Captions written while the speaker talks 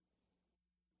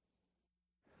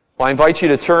Well, I invite you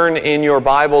to turn in your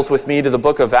Bibles with me to the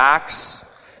book of Acts.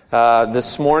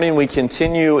 This morning we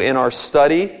continue in our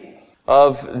study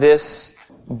of this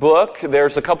book.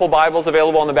 There's a couple Bibles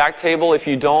available on the back table. If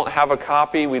you don't have a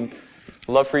copy, we'd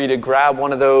love for you to grab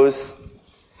one of those.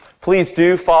 Please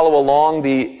do follow along.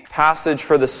 The passage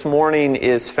for this morning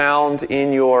is found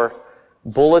in your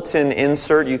bulletin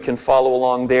insert. You can follow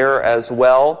along there as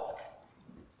well.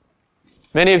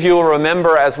 Many of you will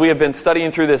remember, as we have been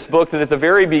studying through this book, that at the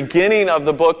very beginning of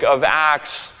the book of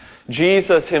Acts,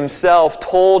 Jesus himself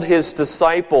told his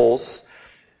disciples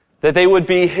that they would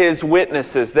be his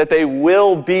witnesses, that they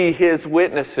will be his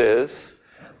witnesses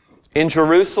in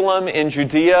Jerusalem, in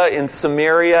Judea, in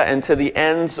Samaria, and to the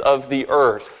ends of the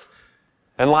earth.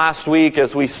 And last week,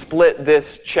 as we split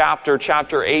this chapter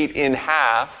 8, in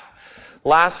half,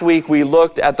 last week we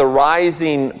looked at the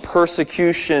rising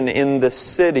persecution in the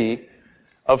city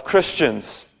of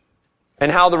Christians, and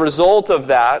how the result of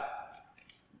that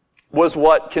was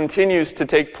what continues to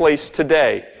take place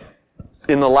today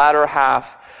in the latter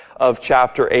half of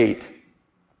chapter 8.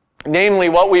 Namely,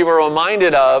 what we were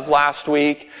reminded of last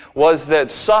week was that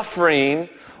suffering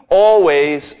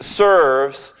always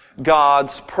serves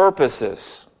God's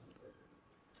purposes.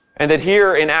 And that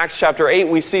here in Acts chapter 8,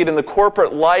 we see it in the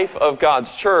corporate life of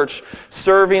God's church,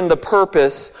 serving the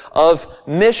purpose of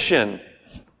mission.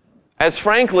 As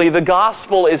frankly, the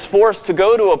gospel is forced to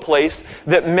go to a place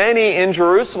that many in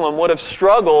Jerusalem would have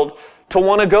struggled to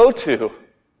want to go to.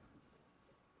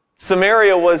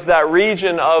 Samaria was that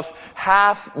region of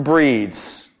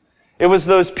half-breeds. It was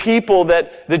those people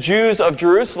that the Jews of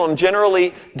Jerusalem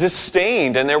generally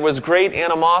disdained, and there was great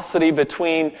animosity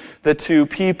between the two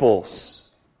peoples.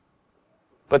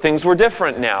 But things were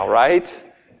different now, right?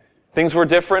 Things were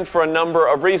different for a number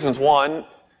of reasons. One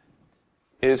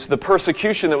is the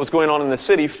persecution that was going on in the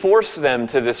city forced them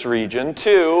to this region.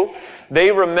 Two, they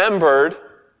remembered,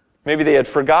 maybe they had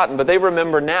forgotten, but they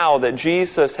remember now that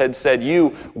Jesus had said,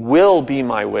 "You will be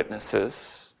my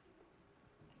witnesses."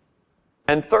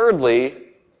 And thirdly,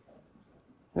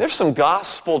 there's some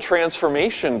gospel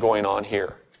transformation going on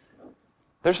here.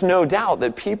 There's no doubt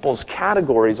that people's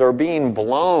categories are being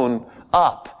blown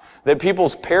up. That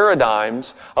people's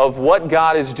paradigms of what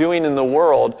God is doing in the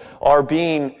world are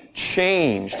being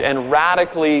changed and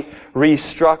radically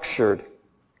restructured.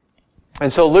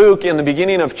 And so Luke, in the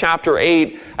beginning of chapter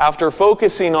 8, after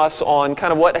focusing us on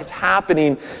kind of what is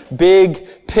happening,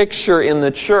 big picture in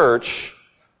the church,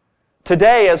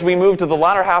 today, as we move to the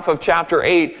latter half of chapter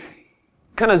 8,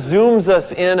 kind of zooms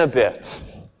us in a bit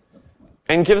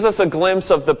and gives us a glimpse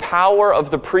of the power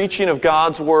of the preaching of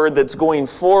God's Word that's going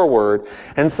forward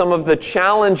and some of the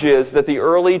challenges that the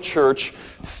early church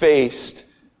faced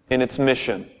in its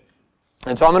mission.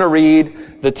 And so I'm going to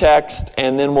read the text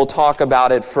and then we'll talk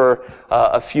about it for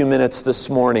a few minutes this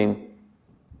morning.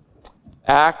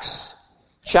 Acts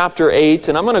chapter 8,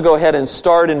 and I'm going to go ahead and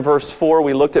start in verse 4.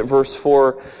 We looked at verse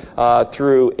 4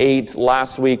 through 8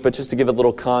 last week, but just to give a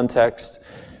little context,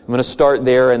 I'm going to start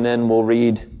there and then we'll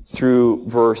read through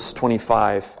verse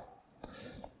 25.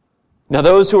 Now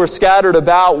those who were scattered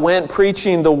about went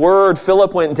preaching the word.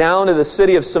 Philip went down to the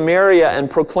city of Samaria and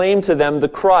proclaimed to them the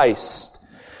Christ.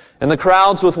 And the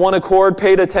crowds with one accord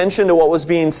paid attention to what was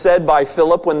being said by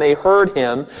Philip when they heard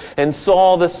him and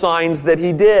saw the signs that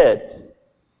he did.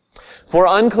 For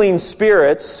unclean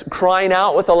spirits, crying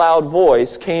out with a loud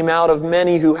voice, came out of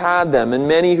many who had them, and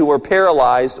many who were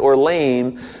paralyzed or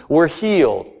lame were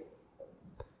healed.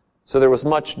 So there was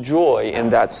much joy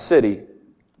in that city.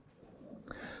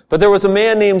 But there was a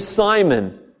man named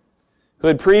Simon who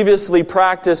had previously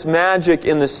practiced magic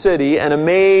in the city and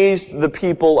amazed the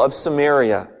people of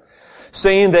Samaria,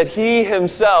 saying that he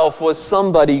himself was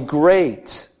somebody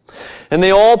great. And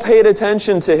they all paid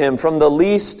attention to him, from the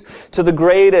least to the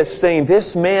greatest, saying,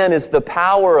 "This man is the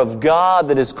power of God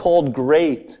that is called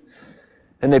great."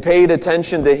 And they paid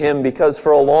attention to him because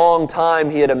for a long time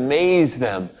he had amazed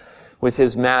them with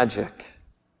his magic.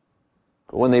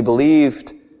 But when they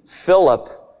believed Philip,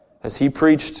 as he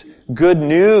preached good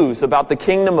news about the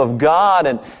kingdom of God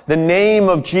and the name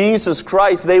of Jesus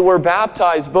Christ, they were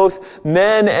baptized, both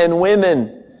men and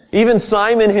women. Even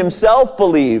Simon himself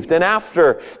believed, and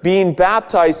after being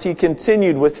baptized, he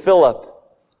continued with Philip.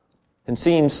 And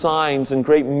seeing signs and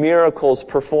great miracles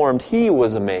performed, he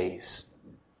was amazed.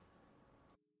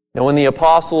 Now when the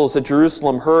apostles at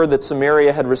Jerusalem heard that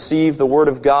Samaria had received the word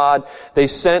of God, they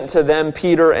sent to them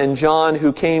Peter and John,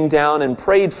 who came down and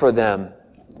prayed for them,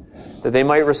 that they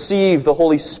might receive the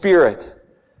Holy Spirit.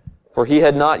 For he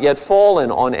had not yet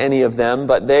fallen on any of them,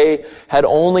 but they had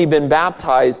only been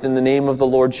baptized in the name of the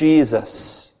Lord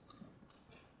Jesus.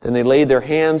 Then they laid their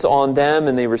hands on them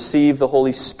and they received the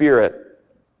Holy Spirit.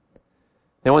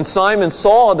 Now when Simon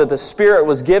saw that the Spirit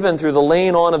was given through the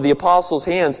laying on of the apostles'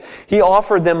 hands, he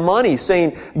offered them money,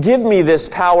 saying, "Give me this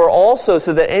power also,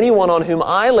 so that anyone on whom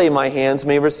I lay my hands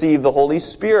may receive the Holy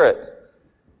Spirit."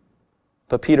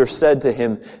 But Peter said to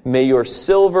him, "May your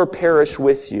silver perish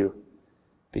with you,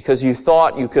 because you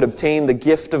thought you could obtain the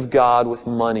gift of God with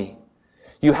money.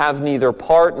 You have neither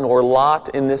part nor lot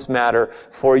in this matter,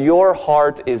 for your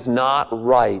heart is not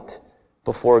right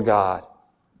before God.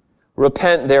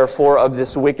 Repent, therefore, of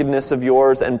this wickedness of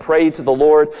yours, and pray to the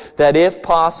Lord that, if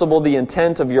possible, the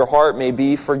intent of your heart may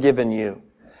be forgiven you.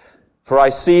 For I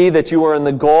see that you are in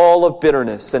the gall of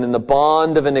bitterness and in the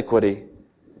bond of iniquity."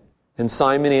 And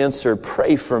Simon answered,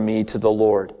 "Pray for me to the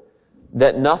Lord,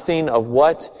 that nothing of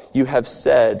what you have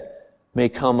said may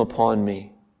come upon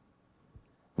me."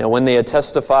 Now when they had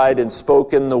testified and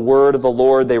spoken the word of the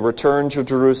Lord, they returned to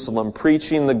Jerusalem,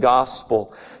 preaching the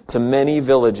gospel to many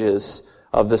villages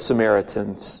of the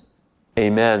Samaritans.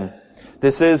 Amen.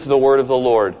 This is the word of the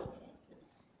Lord.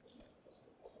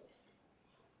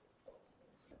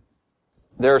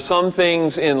 There are some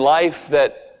things in life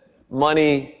that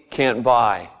money can't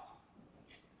buy.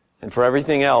 And for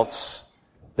everything else,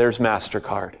 there's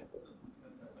MasterCard.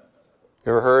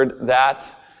 You ever heard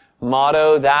that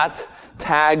motto, that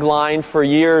tagline? For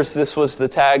years, this was the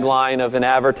tagline of an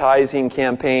advertising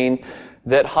campaign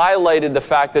that highlighted the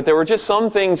fact that there were just some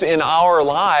things in our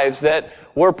lives that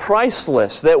were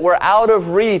priceless, that were out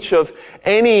of reach of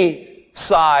any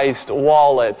sized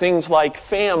wallet. Things like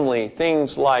family,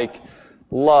 things like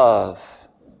love.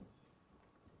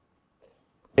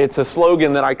 It's a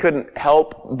slogan that I couldn't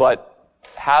help but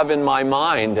have in my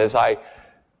mind as I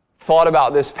thought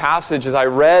about this passage, as I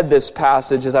read this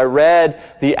passage, as I read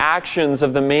the actions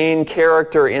of the main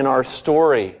character in our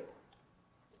story.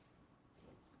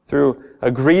 Through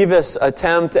a grievous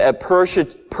attempt at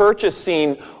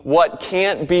purchasing what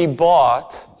can't be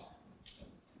bought,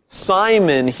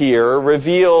 Simon here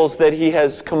reveals that he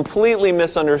has completely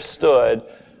misunderstood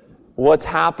what's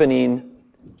happening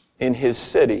in his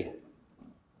city.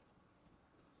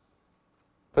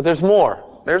 But there's more.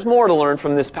 There's more to learn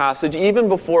from this passage, even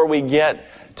before we get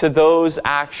to those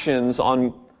actions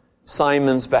on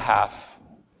Simon's behalf.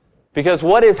 Because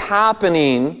what is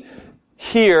happening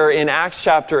here in Acts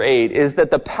chapter 8 is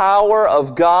that the power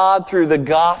of God through the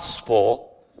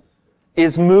gospel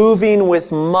is moving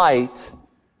with might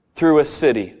through a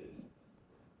city.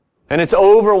 And it's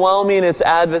overwhelming its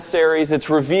adversaries. It's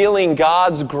revealing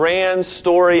God's grand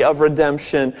story of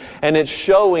redemption. And it's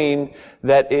showing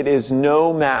that it is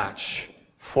no match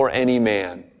for any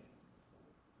man.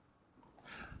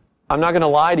 I'm not going to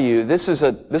lie to you. This was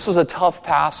a tough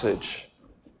passage.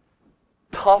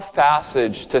 Tough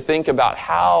passage to think about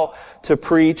how to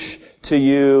preach to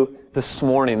you this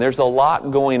morning. There's a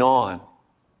lot going on.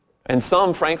 And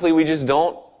some, frankly, we just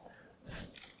don't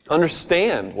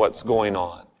understand what's going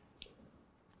on.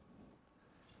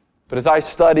 But as I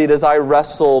studied, as I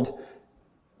wrestled,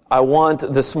 I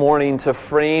want this morning to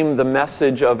frame the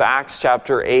message of Acts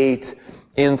chapter 8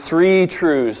 in three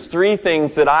truths, three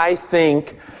things that I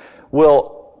think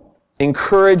will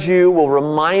encourage you, will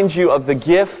remind you of the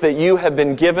gift that you have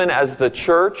been given as the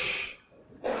church,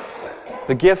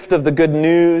 the gift of the good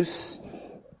news,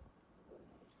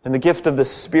 and the gift of the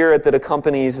Spirit that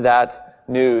accompanies that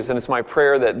news. And it's my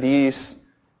prayer that these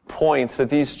points, that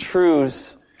these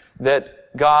truths that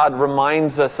God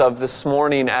reminds us of this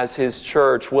morning as His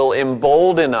church will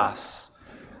embolden us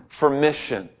for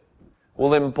mission,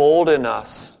 will embolden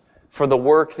us for the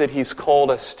work that He's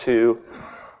called us to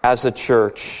as a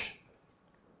church.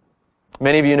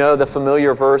 Many of you know the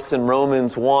familiar verse in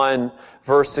Romans 1,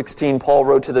 verse 16. Paul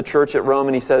wrote to the church at Rome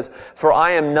and he says, "For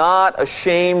I am not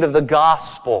ashamed of the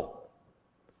gospel."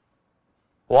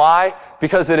 Why?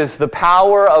 Because it is the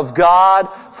power of God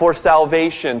for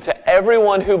salvation to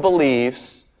everyone who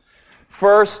believes,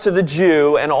 first to the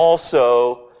Jew and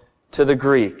also to the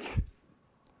Greek.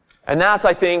 And that's,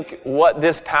 I think, what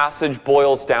this passage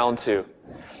boils down to.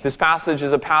 This passage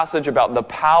is a passage about the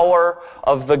power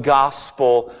of the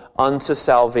gospel unto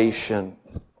salvation.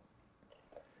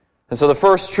 And so the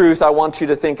first truth I want you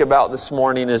to think about this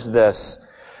morning is this: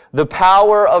 the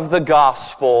power of the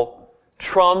gospel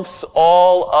trumps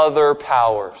all other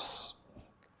powers.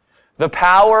 The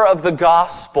power of the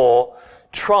gospel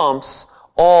trumps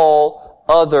all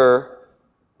other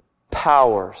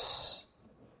powers.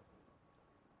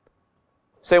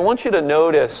 So I want you to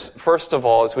notice, first of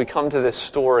all, as we come to this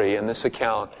story and this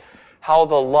account, how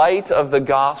the light of the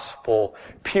gospel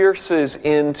pierces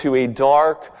into a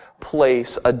dark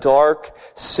place, a dark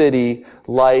city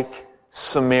like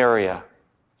Samaria.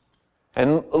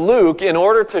 And Luke, in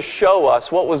order to show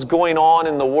us what was going on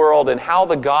in the world and how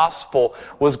the gospel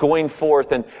was going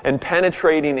forth and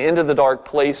penetrating into the dark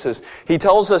places, he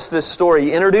tells us this story.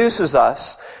 He introduces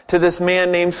us to this man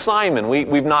named Simon.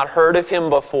 We've not heard of him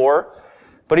before,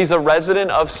 but he's a resident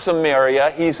of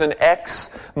Samaria. He's an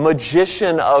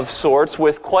ex-magician of sorts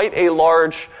with quite a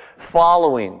large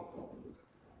following.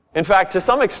 In fact, to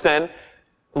some extent,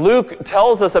 Luke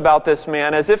tells us about this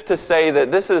man as if to say that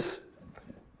this is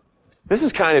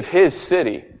kind of his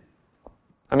city.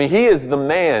 I mean, he is the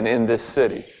man in this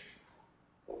city.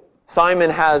 Simon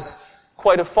has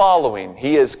quite a following.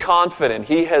 He is confident.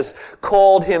 He has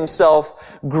called himself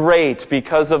great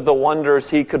because of the wonders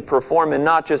he could perform. And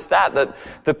not just that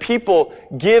the people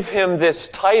give him this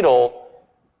title,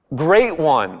 Great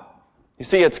One. You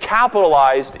see, it's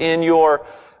capitalized in your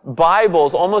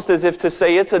Bibles, almost as if to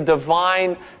say it's a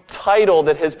divine title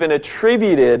that has been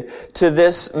attributed to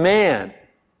this man.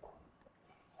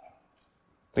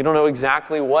 We don't know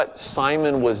exactly what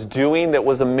Simon was doing that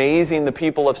was amazing the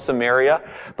people of Samaria,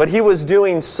 but he was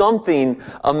doing something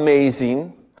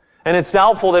amazing. And it's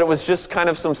doubtful that it was just kind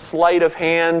of some sleight of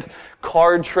hand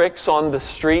card tricks on the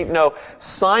street. No,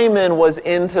 Simon was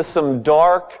into some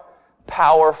dark,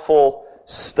 powerful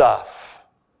stuff.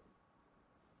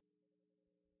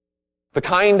 The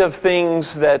kind of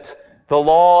things that the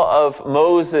law of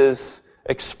Moses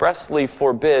expressly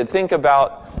forbid. Think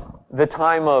about the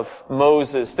time of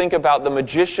Moses. Think about the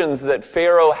magicians that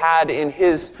Pharaoh had in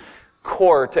his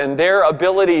court and their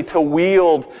ability to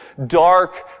wield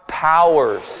dark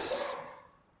powers.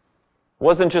 It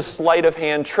wasn't just sleight of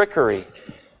hand trickery.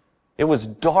 It was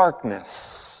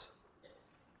darkness.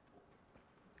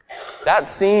 That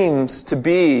seems to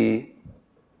be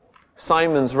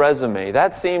Simon's resume.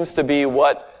 That seems to be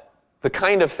the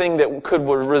kind of thing that could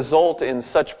result in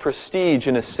such prestige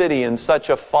in a city, in such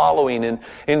a following,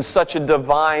 in such a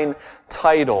divine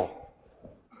title.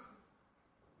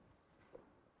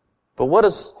 But what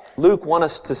does Luke want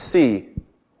us to see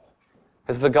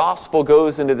as the gospel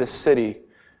goes into this city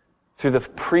through the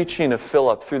preaching of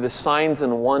Philip, through the signs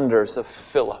and wonders of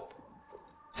Philip?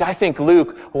 See, I think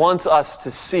Luke wants us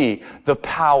to see the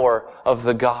power of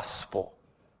the gospel.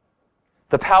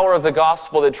 The power of the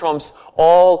gospel that trumps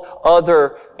all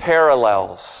other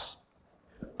parallels,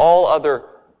 all other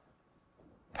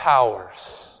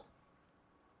powers.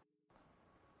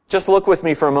 Just look with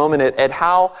me for a moment at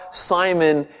how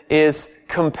Simon is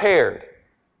compared.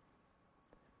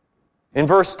 In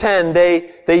verse 10,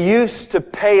 they used to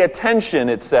pay attention,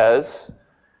 it says,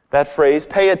 that phrase,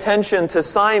 pay attention to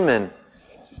Simon.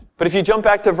 But if you jump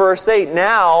back to verse 8,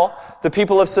 now the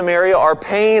people of Samaria are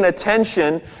paying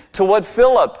attention to what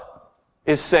Philip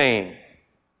is saying.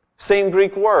 Same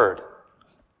Greek word.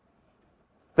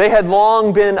 They had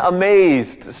long been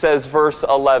amazed, says verse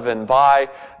 11, by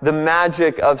the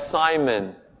magic of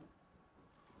Simon.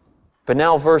 But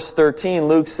now verse 13,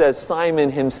 Luke says Simon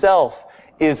himself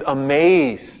is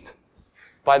amazed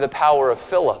by the power of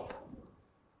Philip.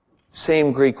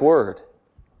 Same Greek word.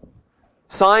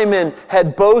 Simon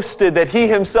had boasted that he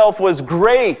himself was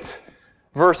great,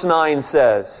 verse 9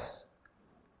 says.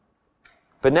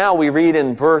 But now we read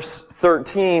in verse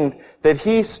 13 that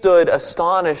he stood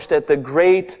astonished at the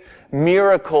great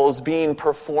miracles being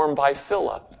performed by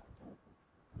Philip.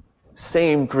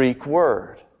 Same Greek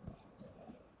word.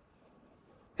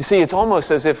 You see, it's almost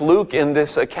as if Luke in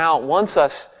this account wants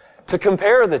us to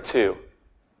compare the two.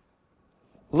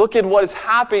 Look at what is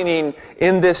happening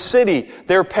in this city.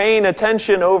 They're paying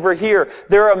attention over here.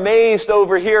 They're amazed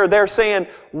over here. They're saying,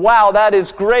 wow, that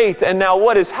is great. And now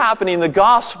what is happening? The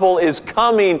gospel is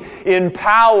coming in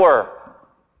power.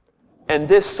 And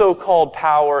this so-called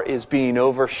power is being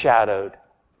overshadowed.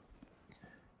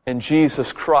 And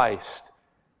Jesus Christ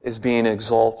is being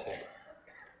exalted.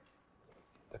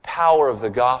 The power of the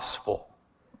gospel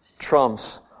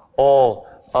trumps all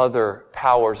other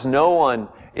powers. No one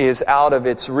is out of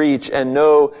its reach, and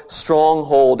no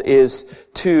stronghold is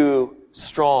too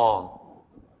strong.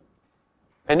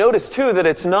 And notice too that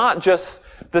it's not just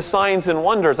the signs and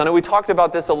wonders. I know we talked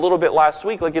about this a little bit last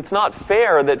week. Like, it's not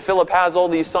fair that Philip has all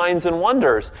these signs and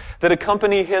wonders that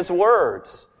accompany his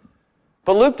words.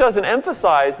 But Luke doesn't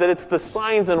emphasize that it's the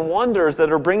signs and wonders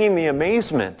that are bringing the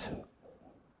amazement.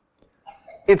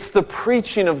 It's the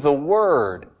preaching of the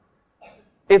word.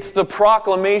 It's the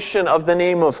proclamation of the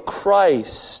name of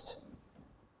Christ.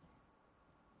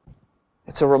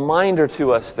 It's a reminder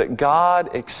to us that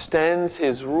God extends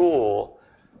His rule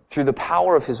through the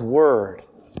power of His Word.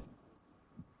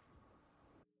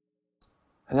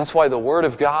 And that's why the Word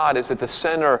of God is at the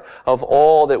center of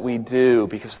all that we do,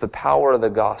 because the power of the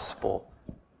gospel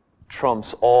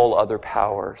trumps all other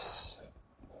powers.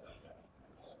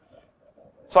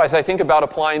 So as I think about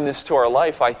applying this to our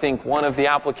life, I think one of the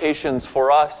applications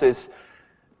for us is,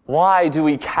 why do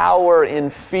we cower in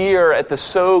fear at the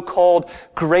so-called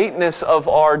greatness of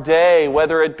our day,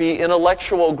 whether it be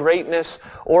intellectual greatness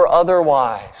or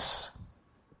otherwise?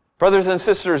 Brothers and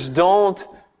sisters, don't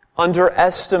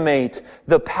underestimate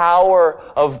the power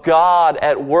of God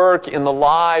at work in the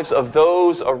lives of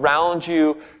those around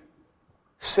you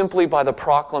simply by the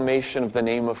proclamation of the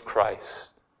name of Christ.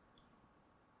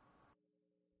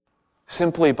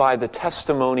 Simply by the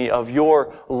testimony of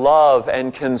your love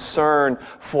and concern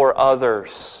for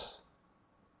others.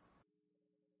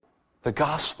 The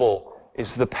gospel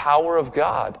is the power of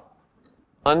God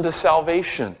unto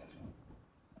salvation.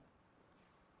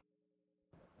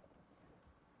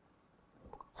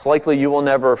 It's likely you will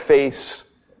never face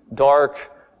dark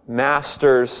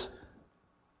masters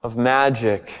of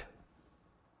magic.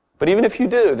 But even if you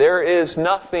do, there is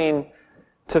nothing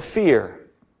to fear.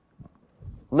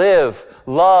 Live,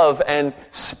 love, and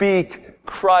speak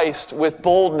Christ with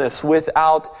boldness,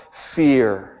 without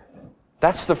fear.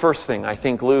 That's the first thing I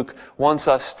think Luke wants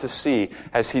us to see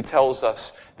as he tells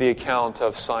us the account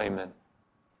of Simon.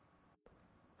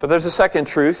 But there's a second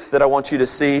truth that I want you to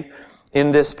see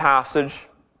in this passage.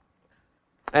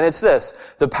 And it's this: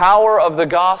 the power of the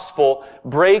gospel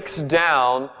breaks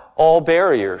down all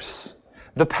barriers.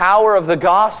 The power of the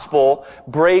gospel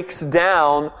breaks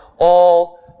down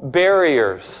all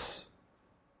barriers.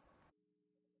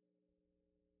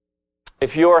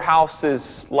 If your house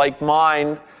is like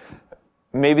mine,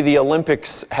 maybe the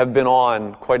Olympics have been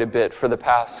on quite a bit for the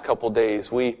past couple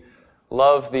days. We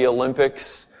love the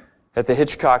Olympics at the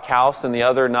Hitchcock House, and the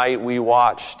other night we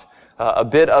watched a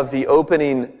bit of the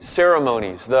opening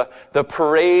ceremonies, the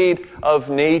parade of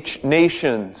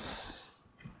nations.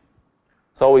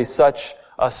 It's always such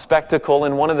a spectacle,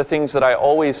 and one of the things that I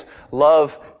always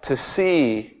love to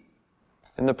see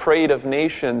in the Parade of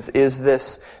Nations is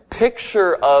this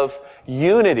picture of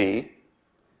unity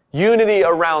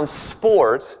around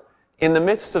sport in the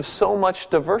midst of so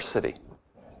much diversity.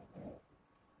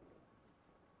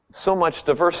 So much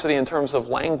diversity in terms of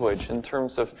language, in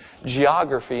terms of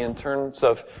geography, in terms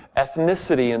of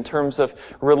ethnicity, in terms of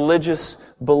religious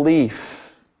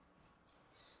belief.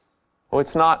 Oh,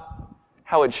 it's not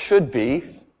how it should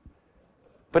be,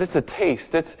 but it's a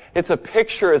taste. It's a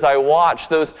picture as I watch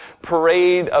those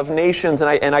parade of nations.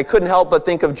 And I couldn't help but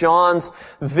think of John's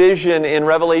vision in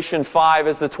Revelation 5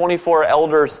 as the 24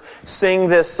 elders sing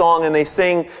this song, and they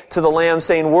sing to the Lamb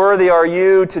saying, "Worthy are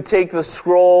you to take the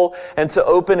scroll and to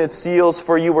open its seals,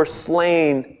 for you were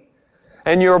slain.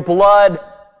 And your blood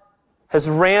has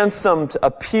ransomed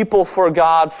a people for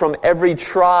God from every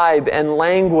tribe and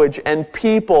language and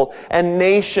people and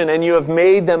nation, and you have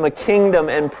made them a kingdom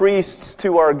and priests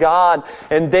to our God,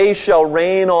 and they shall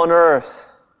reign on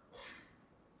earth."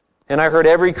 And I heard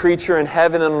every creature in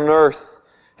heaven and on earth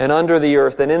and under the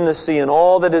earth and in the sea and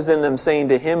all that is in them saying,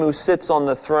 "To him who sits on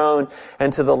the throne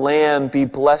and to the Lamb be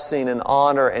blessing and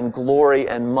honor and glory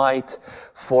and might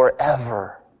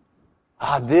forever."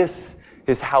 This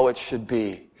is how it should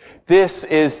be. This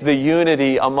is the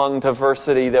unity among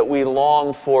diversity that we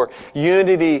long for.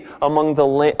 Unity around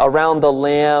the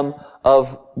Lamb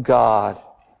of God.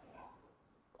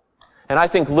 And I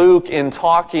think Luke, in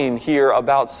talking here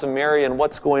about Samaria and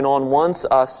what's going on, wants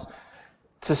us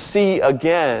to see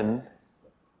again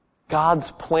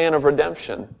God's plan of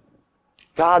redemption.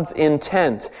 God's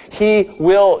intent. He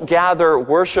will gather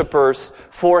worshipers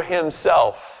for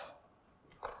himself.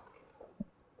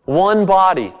 One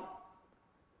body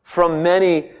from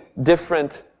many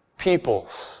different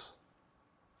peoples.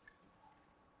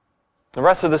 The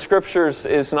rest of the scriptures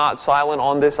is not silent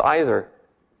on this either.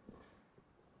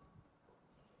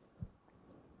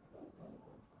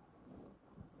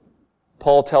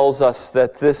 Paul tells us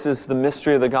that this is the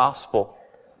mystery of the gospel.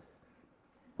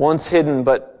 Once hidden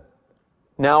but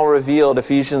now revealed,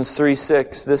 Ephesians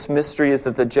 3:6. This mystery is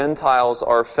that the Gentiles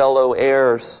are fellow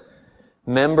heirs,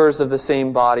 members of the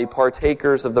same body,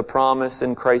 partakers of the promise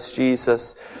in Christ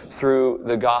Jesus through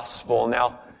the gospel.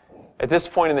 Now, at this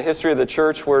point in the history of the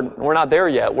church, we're not there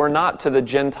yet. We're not to the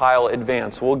Gentile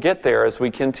advance. We'll get there as we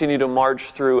continue to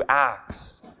march through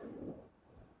Acts.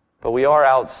 But we are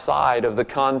outside of the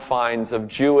confines of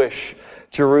Jewish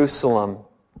Jerusalem.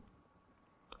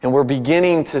 And we're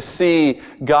beginning to see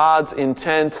God's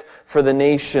intent for the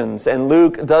nations. And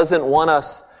Luke doesn't want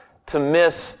us to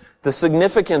miss the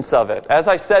significance of it. As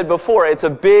I said before, it's a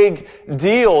big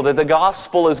deal that the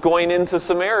gospel is going into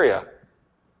Samaria.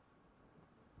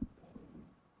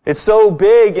 It's so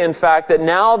big, in fact, that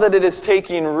now that it is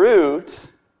taking root,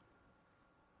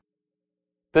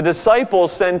 the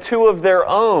disciples send two of their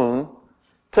own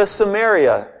to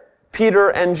Samaria, Peter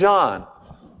and John.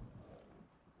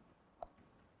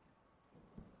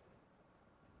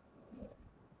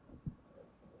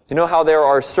 You know how there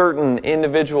are certain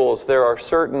individuals that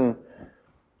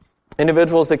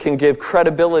can give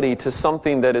credibility to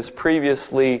something that is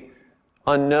previously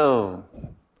unknown,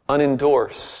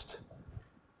 unendorsed.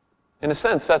 In a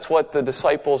sense, that's what the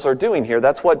disciples are doing here.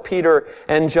 That's what Peter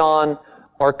and John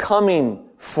are coming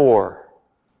for.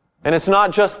 And it's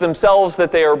not just themselves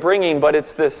that they are bringing, but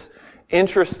it's this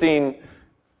interesting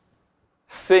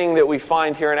thing that we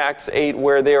find here in Acts 8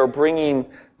 where they are bringing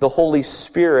the Holy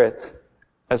Spirit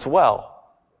as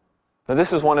well. Now,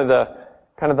 this is one of the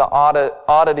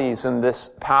oddities in this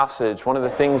passage, one of the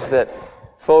things that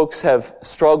folks have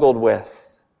struggled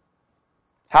with.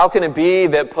 How can it be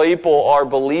that people are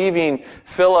believing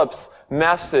Philip's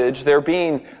message, they're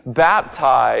being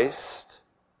baptized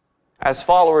as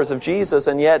followers of Jesus,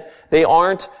 and yet they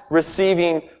aren't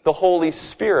receiving the Holy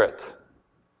Spirit?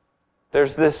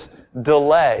 There's this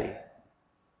delay.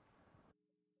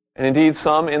 And indeed,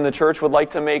 some in the church would like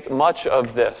to make much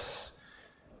of this.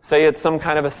 Say it's some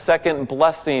kind of a second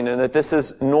blessing and that this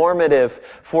is normative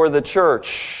for the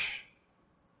church.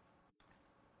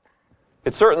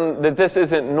 It's certain that this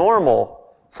isn't normal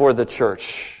for the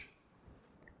church.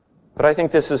 But I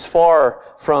think this is far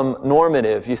from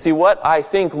normative. You see, what I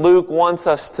think Luke wants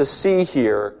us to see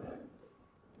here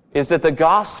is that the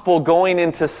gospel going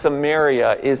into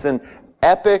Samaria is an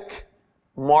epic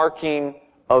marking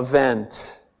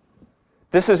event.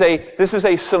 This is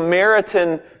a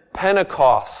Samaritan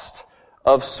Pentecost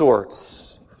of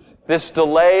sorts. This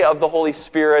delay of the Holy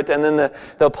Spirit and then the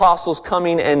apostles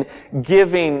coming and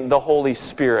giving the Holy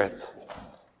Spirit.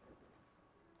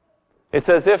 It's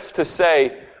as if to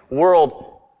say,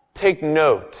 world, take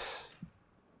note.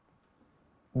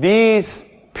 These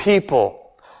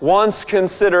people, once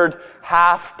considered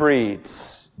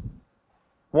half-breeds,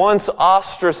 once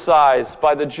ostracized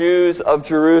by the Jews of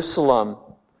Jerusalem,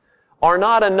 are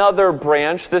not another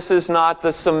branch. This is not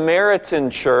the Samaritan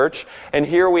church, and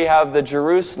here we have the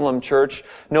Jerusalem church.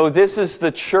 No, this is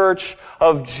the church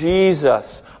of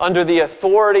Jesus, under the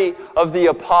authority of the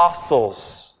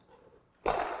apostles,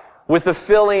 with the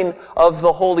filling of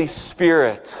the Holy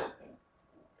Spirit.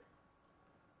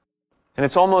 And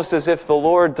it's almost as if the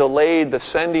Lord delayed the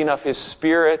sending of His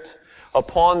Spirit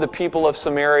upon the people of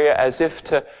Samaria, as if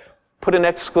to put an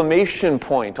exclamation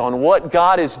point on what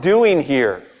God is doing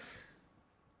here.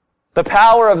 The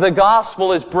power of the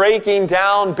gospel is breaking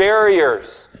down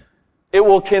barriers. It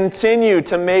will continue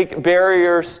to make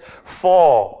barriers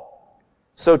fall.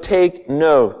 So take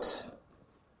note.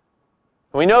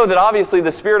 We know that obviously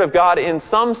the Spirit of God, in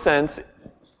some sense,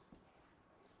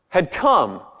 had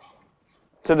come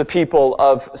to the people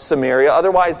of Samaria.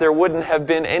 Otherwise, there wouldn't have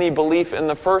been any belief in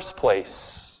the first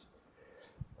place.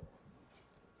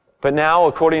 But now,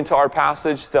 according to our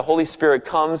passage, the Holy Spirit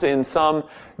comes in some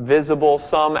visible,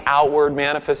 some outward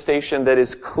manifestation that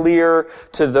is clear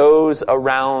to those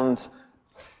around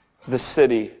the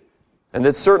city. And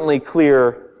that's certainly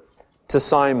clear to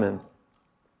Simon.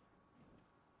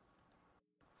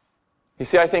 You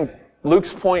see, I think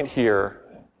Luke's point here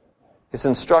is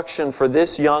instruction for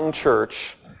this young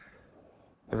church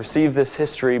that received this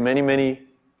history many, many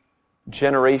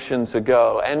generations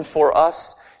ago, and for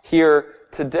us here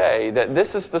today, that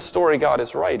this is the story God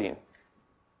is writing.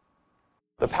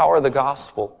 The power of the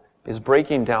gospel is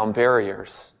breaking down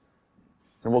barriers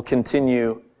and will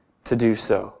continue to do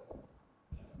so.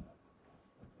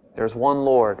 There's one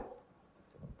Lord.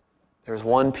 There's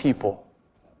one people.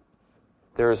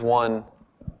 There is one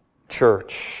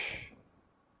church.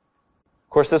 Of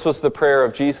course, this was the prayer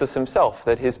of Jesus Himself,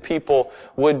 that His people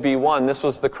would be one. This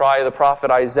was the cry of the prophet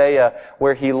Isaiah,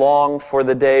 where he longed for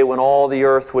the day when all the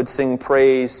earth would sing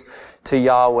praise to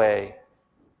Yahweh.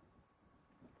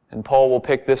 And Paul will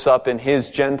pick this up in his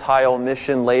Gentile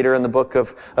mission later in the book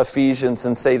of Ephesians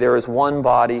and say, there is one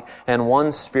body and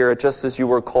one Spirit, just as you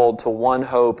were called to one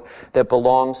hope that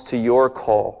belongs to your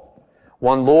call.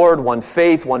 One Lord, one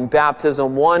faith, one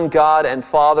baptism, one God and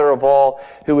Father of all,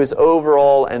 who is over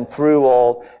all and through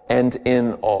all and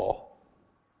in all.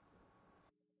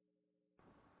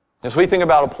 As we think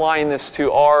about applying this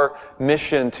to our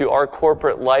mission, to our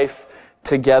corporate life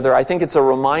together, I think it's a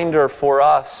reminder for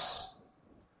us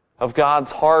of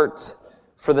God's heart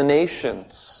for the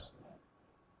nations,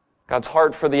 God's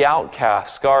heart for the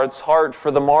outcasts, God's heart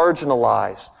for the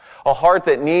marginalized, a heart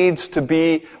that needs to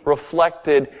be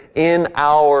reflected in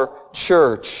our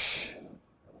church.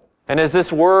 And as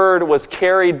this word was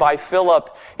carried by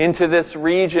Philip into this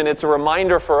region, it's a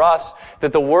reminder for us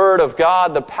that the word of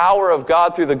God, the power of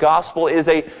God through the gospel, is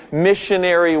a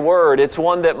missionary word. It's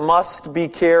one that must be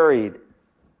carried.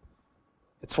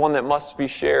 It's one that must be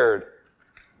shared.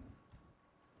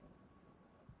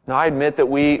 Now, I admit that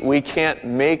we can't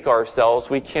make ourselves,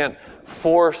 we can't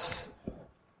force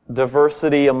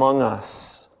diversity among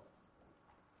us.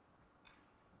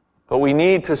 But we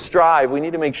need to strive, we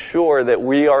need to make sure that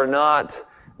we are not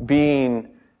being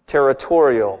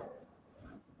territorial,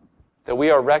 that we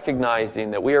are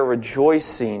recognizing, that we are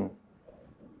rejoicing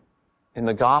in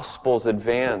the gospel's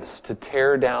advance to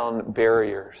tear down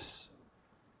barriers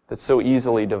that so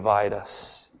easily divide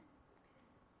us.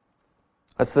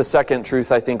 That's the second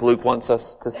truth I think Luke wants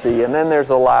us to see. And then there's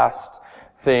a last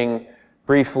thing,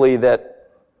 briefly,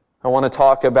 that I want to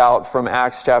talk about from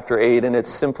Acts chapter 8, and it's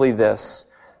simply this.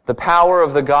 The power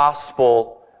of the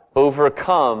gospel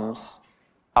overcomes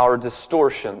our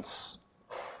distortions.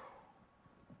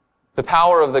 The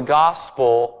power of the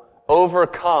gospel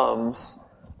overcomes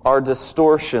our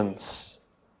distortions.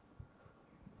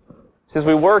 As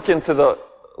we work into the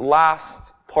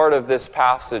last part of this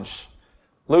passage,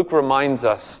 Luke reminds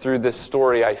us through this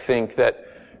story, I think, that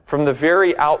from the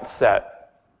very outset,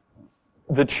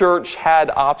 the church had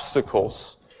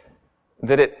obstacles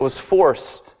that it was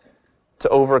forced to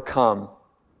overcome.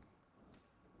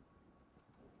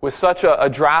 With such a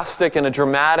drastic and a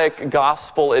dramatic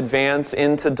gospel advance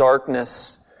into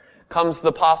darkness comes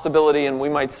the possibility, and we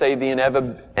might say the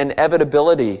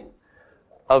inevitability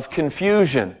of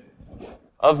confusion,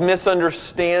 of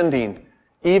misunderstanding,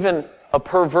 even a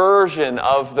perversion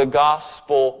of the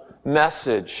gospel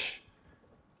message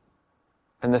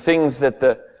and the things that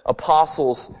the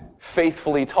apostles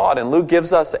faithfully taught. And Luke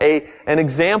gives us an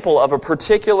example of a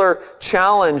particular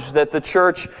challenge that the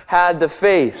church had to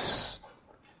face.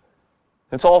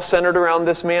 It's all centered around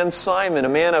this man Simon, a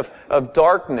man of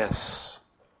darkness,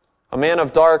 a man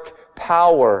of dark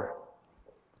power,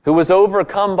 who was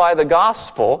overcome by the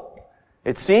gospel,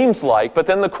 it seems like, but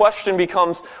then the question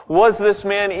becomes, was this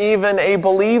man even a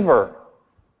believer?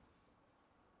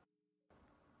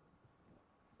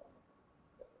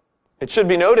 It should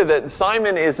be noted that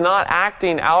Simon is not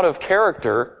acting out of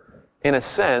character in a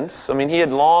sense. I mean, he had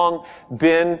long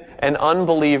been an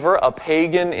unbeliever, a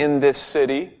pagan in this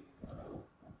city.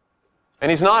 And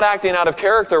he's not acting out of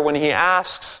character when he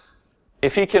asks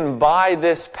if he can buy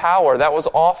this power. That was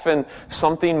often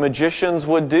something magicians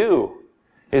would do,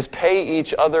 is pay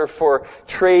each other for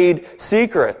trade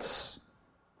secrets.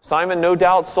 Simon no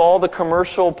doubt saw the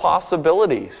commercial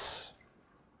possibilities.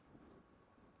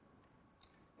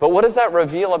 But what does that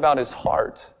reveal about his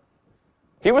heart?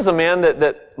 He was a man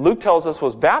that Luke tells us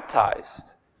was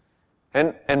baptized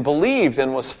and believed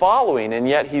and was following, and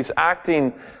yet he's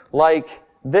acting like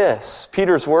this.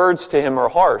 Peter's words to him are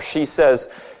harsh. He says,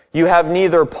 "You have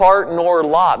neither part nor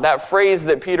lot." That phrase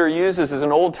that Peter uses is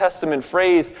an Old Testament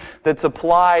phrase that's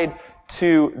applied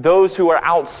to those who are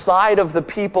outside of the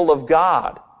people of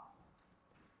God.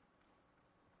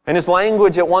 And his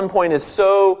language at one point is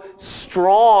so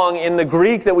strong in the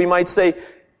Greek that we might say,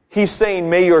 he's saying,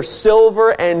 "May your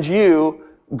silver and you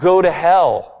go to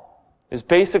hell," is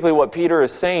basically what Peter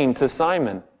is saying to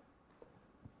Simon.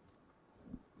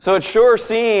 So it sure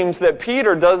seems that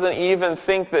Peter doesn't even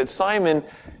think that Simon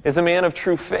is a man of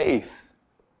true faith,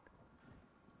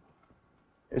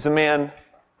 is a man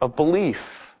of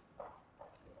belief.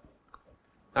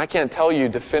 I can't tell you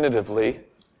definitively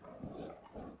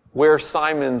where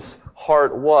Simon's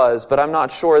heart was, but I'm not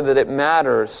sure that it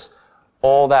matters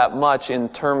all that much in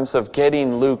terms of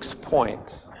getting Luke's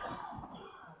point.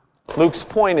 Luke's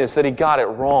point is that he got it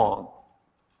wrong.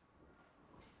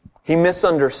 He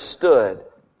misunderstood.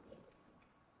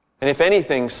 And if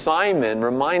anything, Simon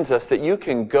reminds us that you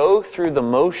can go through the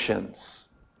motions.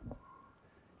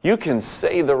 You can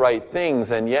say the right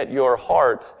things, and yet your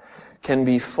heart can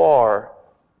be far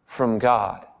from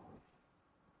God.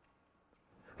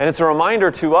 And it's a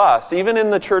reminder to us, even in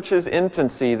the church's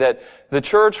infancy, that the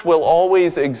church will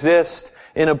always exist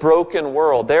in a broken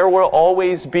world. There will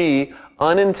always be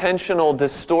unintentional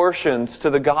distortions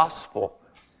to the gospel.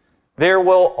 There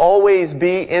will always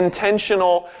be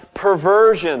intentional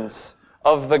perversions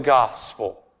of the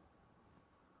gospel.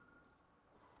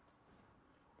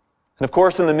 And of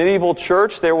course, in the medieval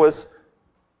church, there was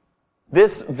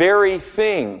this very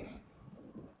thing.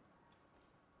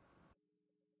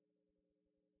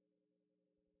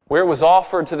 Where it was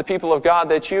offered to the people of God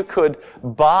that you could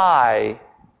buy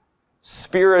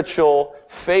spiritual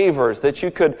favors, that you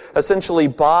could essentially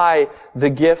buy the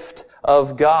gift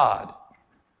of God.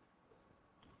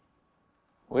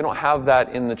 We don't have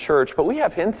that in the church, but we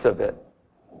have hints of it.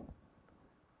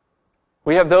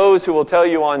 We have those who will tell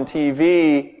you on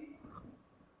TV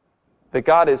that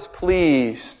God is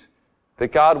pleased,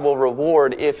 that God will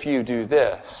reward if you do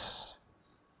this,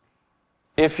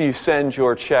 if you send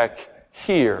your check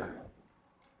here.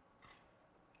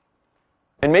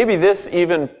 And maybe this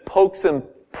even pokes and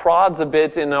prods a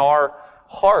bit in our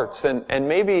hearts and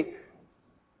maybe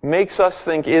makes us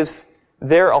think, is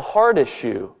there a heart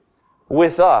issue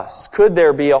with us? Could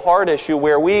there be a heart issue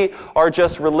where we are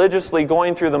just religiously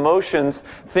going through the motions,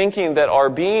 thinking that our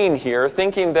being here,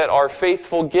 thinking that our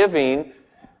faithful giving,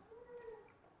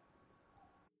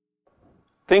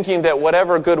 thinking that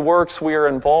whatever good works we are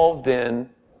involved in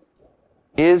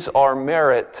is our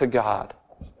merit to God?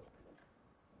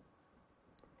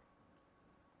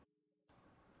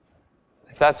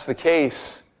 If that's the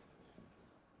case,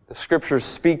 the Scriptures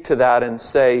speak to that and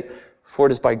say, "For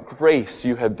it is by grace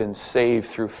you have been saved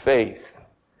through faith.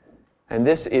 And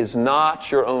this is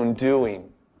not your own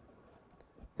doing.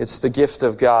 It's the gift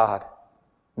of God,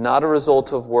 not a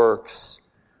result of works,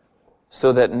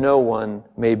 so that no one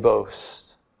may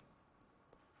boast."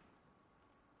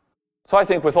 So I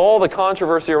think with all the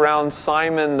controversy around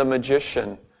Simon the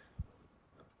magician,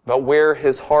 about where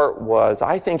his heart was,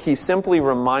 I think he simply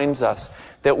reminds us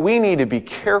that we need to be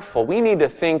careful. We need to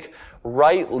think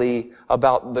rightly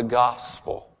about the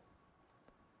gospel.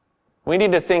 We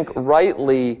need to think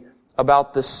rightly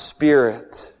about the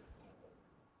Spirit.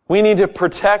 We need to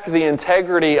protect the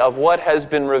integrity of what has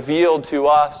been revealed to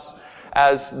us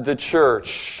as the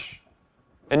church.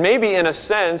 And maybe in a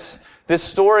sense, this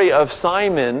story of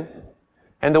Simon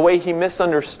and the way he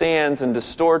misunderstands and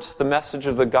distorts the message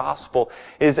of the gospel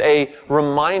is a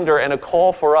reminder and a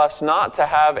call for us not to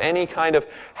have any kind of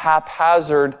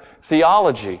haphazard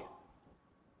theology.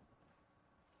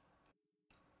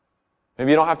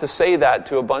 Maybe you don't have to say that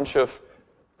to a bunch of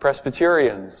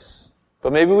Presbyterians,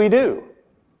 but maybe we do.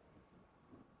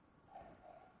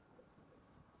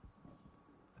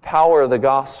 The power of the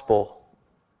gospel,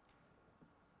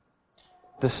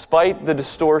 despite the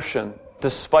distortion,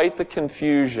 despite the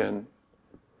confusion,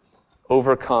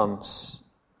 overcomes.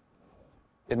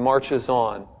 It marches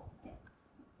on,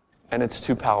 and it's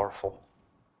too powerful.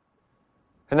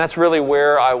 And that's really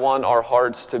where I want our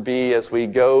hearts to be as we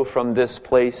go from this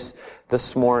place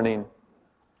this morning.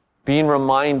 Being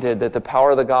reminded that the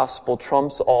power of the gospel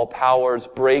trumps all powers,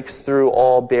 breaks through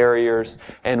all barriers,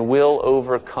 and will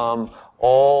overcome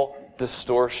all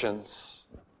distortions.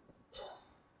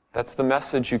 That's the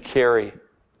message you carry.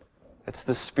 It's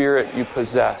the Spirit you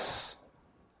possess.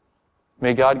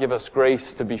 May God give us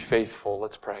grace to be faithful.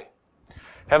 Let's pray.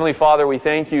 Heavenly Father, we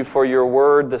thank you for your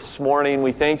word this morning.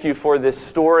 We thank you for this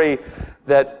story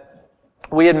that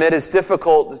we admit is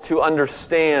difficult to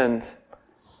understand,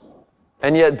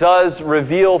 and yet does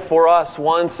reveal for us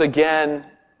once again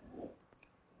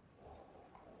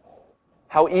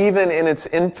how even in its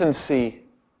infancy,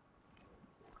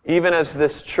 even as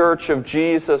this church of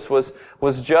Jesus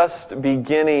was just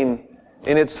beginning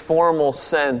in its formal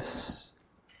sense,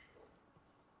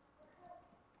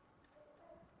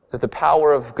 that the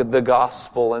power of the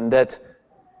gospel and that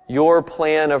your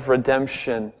plan of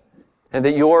redemption and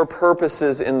that your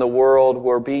purposes in the world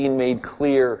were being made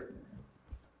clear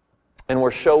and were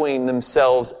showing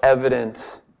themselves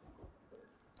evident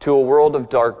to a world of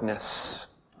darkness,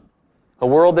 a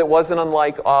world that wasn't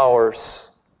unlike ours.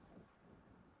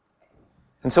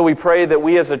 And so we pray that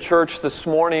we as a church this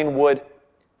morning would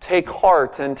take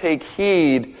heart and take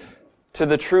heed to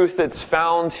the truth that's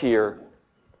found here,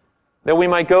 that we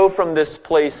might go from this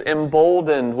place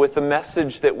emboldened with the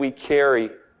message that we carry,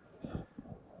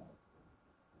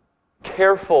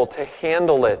 careful to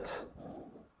handle it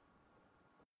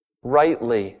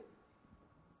rightly,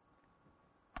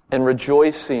 and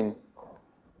rejoicing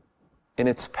in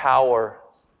its power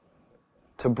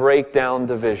to break down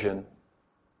division.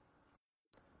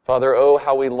 Father, oh,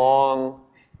 how we long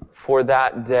for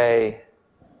that day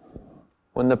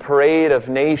when the parade of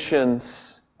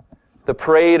nations, the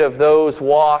parade of those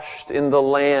washed in the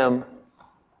Lamb,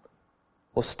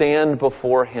 will stand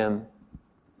before Him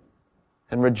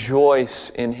and rejoice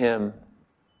in Him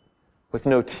with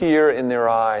no tear in their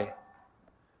eye,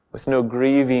 with no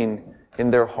grieving in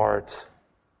their heart.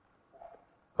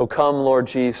 Oh, come, Lord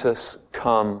Jesus,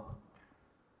 come.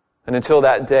 And until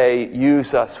that day,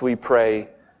 use us, we pray,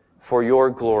 for your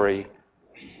glory.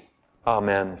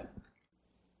 Amen.